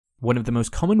One of the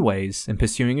most common ways in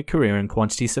pursuing a career in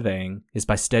quantity surveying is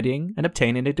by studying and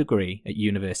obtaining a degree at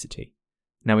university.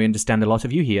 Now, we understand a lot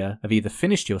of you here have either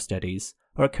finished your studies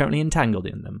or are currently entangled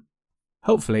in them.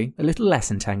 Hopefully, a little less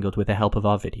entangled with the help of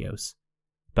our videos.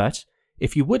 But,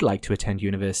 if you would like to attend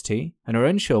university and are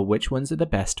unsure which ones are the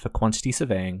best for quantity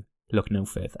surveying, look no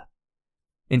further.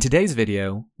 In today's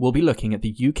video, we'll be looking at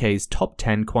the UK's top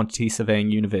 10 quantity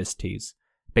surveying universities,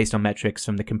 based on metrics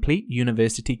from the Complete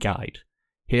University Guide.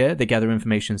 Here, they gather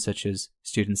information such as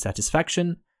student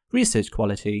satisfaction, research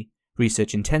quality,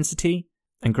 research intensity,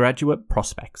 and graduate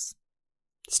prospects.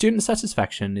 Student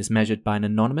satisfaction is measured by an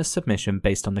anonymous submission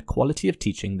based on the quality of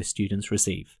teaching the students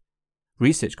receive.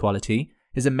 Research quality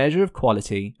is a measure of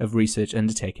quality of research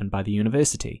undertaken by the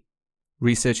university.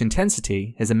 Research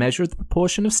intensity is a measure of the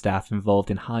proportion of staff involved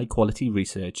in high-quality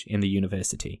research in the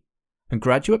university. And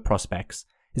graduate prospects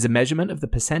is a measurement of the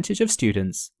percentage of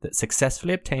students that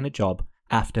successfully obtain a job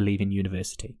after leaving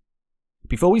university.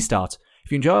 Before we start,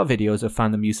 if you enjoy our videos or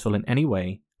found them useful in any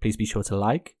way, please be sure to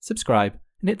like, subscribe,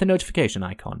 and hit the notification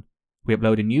icon. We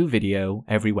upload a new video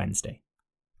every Wednesday.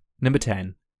 Number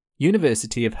 10.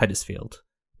 University of Huddersfield.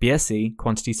 BSc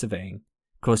Quantity Surveying.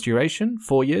 Course duration,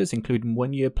 4 years including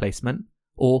 1 year placement,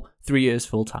 or 3 years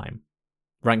full-time.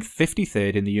 Ranked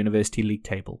 53rd in the University League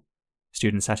Table.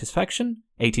 Student satisfaction,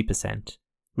 80%.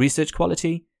 Research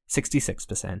quality,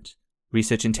 66%.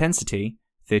 Research intensity,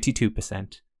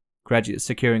 32%. Graduates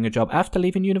securing a job after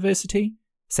leaving university,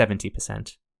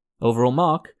 70%. Overall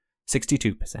mark,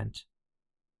 62%.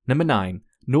 Number 9.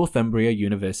 Northumbria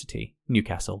University,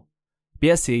 Newcastle.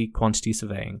 BSc Quantity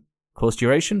Surveying. Course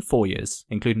duration 4 years,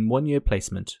 including 1 year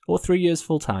placement, or 3 years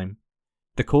full-time.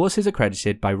 The course is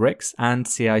accredited by RICS and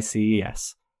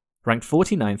CICES. Ranked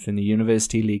 49th in the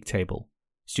University League Table.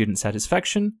 Student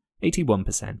satisfaction,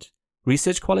 81%.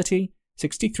 Research quality,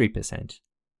 63%.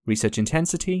 Research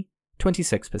intensity,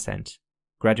 26%.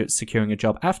 Graduates securing a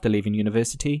job after leaving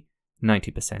university,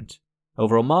 90%.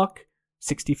 Overall mark,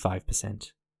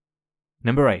 65%.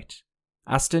 Number 8.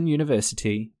 Aston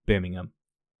University, Birmingham.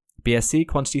 BSc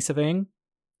Quantity Surveying.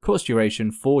 Course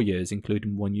duration 4 years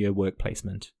including 1 year work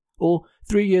placement, or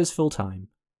 3 years full-time.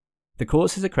 The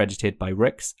course is accredited by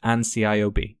RICS and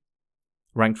CIOB.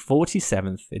 Ranked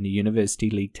 47th in the University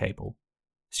League Table.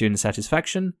 Student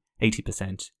satisfaction,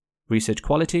 80%. Research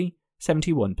quality,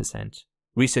 71%.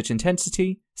 Research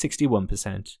intensity,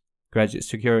 61%. Graduates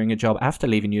securing a job after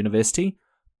leaving university,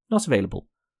 not available.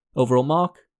 Overall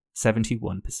mark,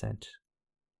 71%.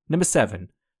 Number 7.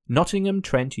 Nottingham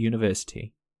Trent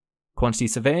University. Quantity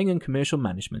Surveying and Commercial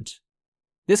Management.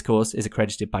 This course is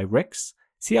accredited by RICS,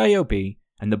 CIOB,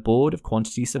 and the Board of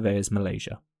Quantity Surveyors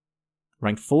Malaysia.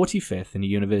 Ranked 45th in the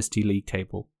University League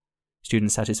Table.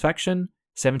 Student satisfaction,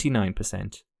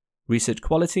 79%. Research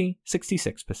quality,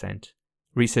 66%.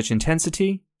 Research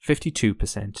intensity,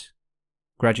 52%.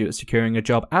 Graduates securing a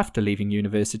job after leaving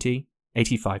university,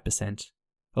 85%.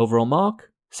 Overall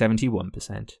mark,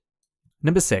 71%.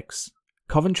 Number 6.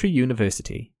 Coventry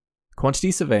University.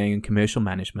 Quantity Surveying and Commercial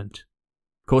Management.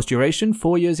 Course duration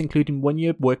 4 years including 1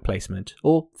 year work placement,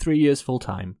 or 3 years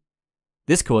full-time.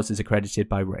 This course is accredited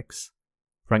by RICS.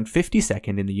 Ranked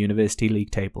 52nd in the University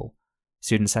League Table.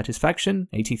 Student satisfaction,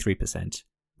 83%.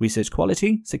 Research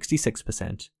quality,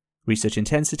 66%. Research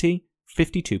intensity,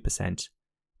 52%.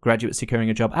 Graduates securing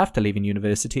a job after leaving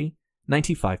university,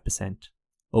 95%.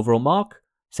 Overall mark,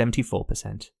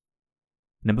 74%.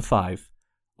 Number 5.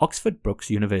 Oxford Brookes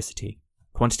University.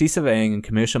 Quantity Surveying and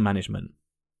Commercial Management.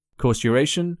 Course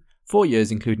duration, 4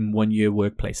 years including 1 year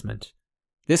work placement.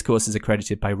 This course is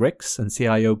accredited by RICS and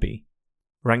CIOB.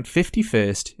 Ranked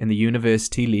 51st in the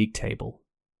University League Table.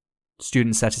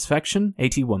 Student satisfaction,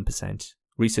 81%.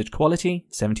 Research quality,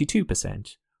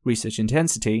 72%. Research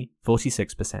intensity,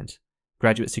 46%.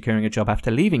 Graduates securing a job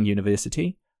after leaving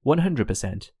university,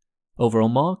 100%. Overall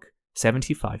mark,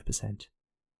 75%.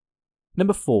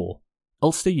 Number 4.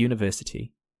 Ulster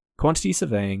University. Quantity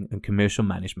Surveying and Commercial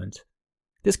Management.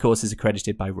 This course is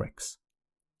accredited by RICS.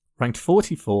 Ranked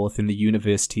 44th in the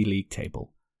University League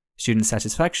Table. Student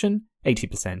satisfaction,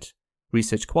 80%.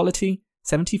 Research quality,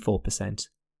 74%.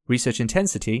 Research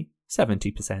intensity,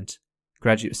 70%.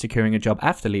 Graduates securing a job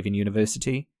after leaving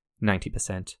university,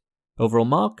 90%. Overall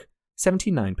mark,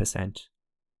 79%.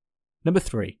 Number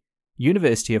 3.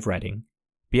 University of Reading.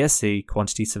 BSc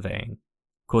Quantity Surveying.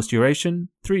 Course duration,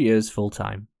 3 years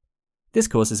full-time. This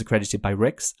course is accredited by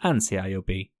RICS and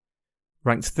CIOB.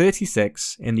 Ranked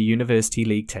 36 in the University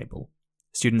League Table.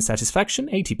 Student satisfaction,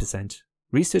 80%.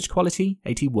 Research quality,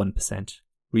 81%.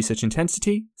 Research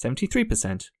intensity,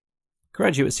 73%.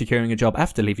 Graduates securing a job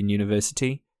after leaving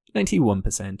university,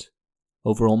 91%.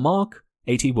 Overall mark,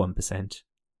 81%.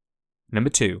 Number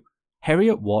 2.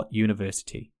 Heriot-Watt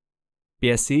University.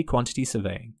 BSc Quantity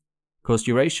Surveying. Course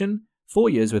duration, 4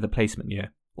 years with a placement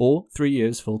year, or 3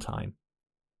 years full-time.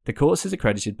 The course is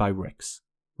accredited by Brookes,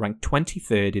 ranked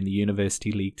 23rd in the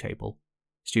University League Table.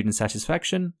 Student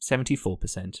satisfaction,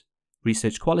 74%.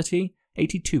 Research quality,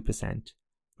 82%.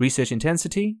 Research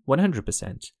intensity,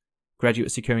 100%.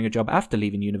 Graduate securing a job after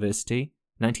leaving university,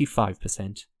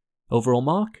 95%. Overall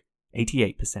mark,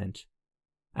 88%.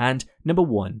 And number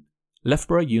 1,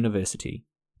 Loughborough University,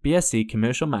 BSc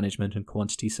Commercial Management and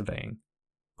Quantity Surveying.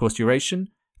 Course duration,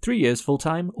 3 years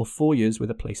full-time or 4 years with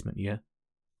a placement year.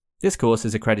 This course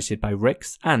is accredited by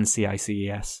RICS and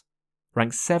CICES.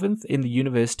 Ranked 7th in the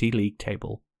University League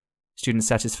Table. Student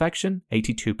satisfaction,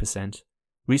 82%.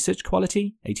 Research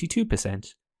quality,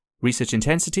 82%. Research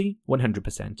intensity,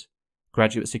 100%.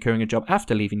 Graduate securing a job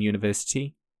after leaving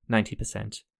university,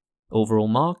 90%. Overall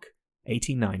mark,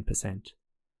 89%.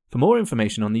 For more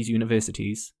information on these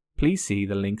universities, please see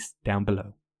the links down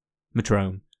below.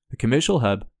 Metroun, the commercial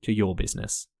hub to your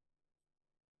business.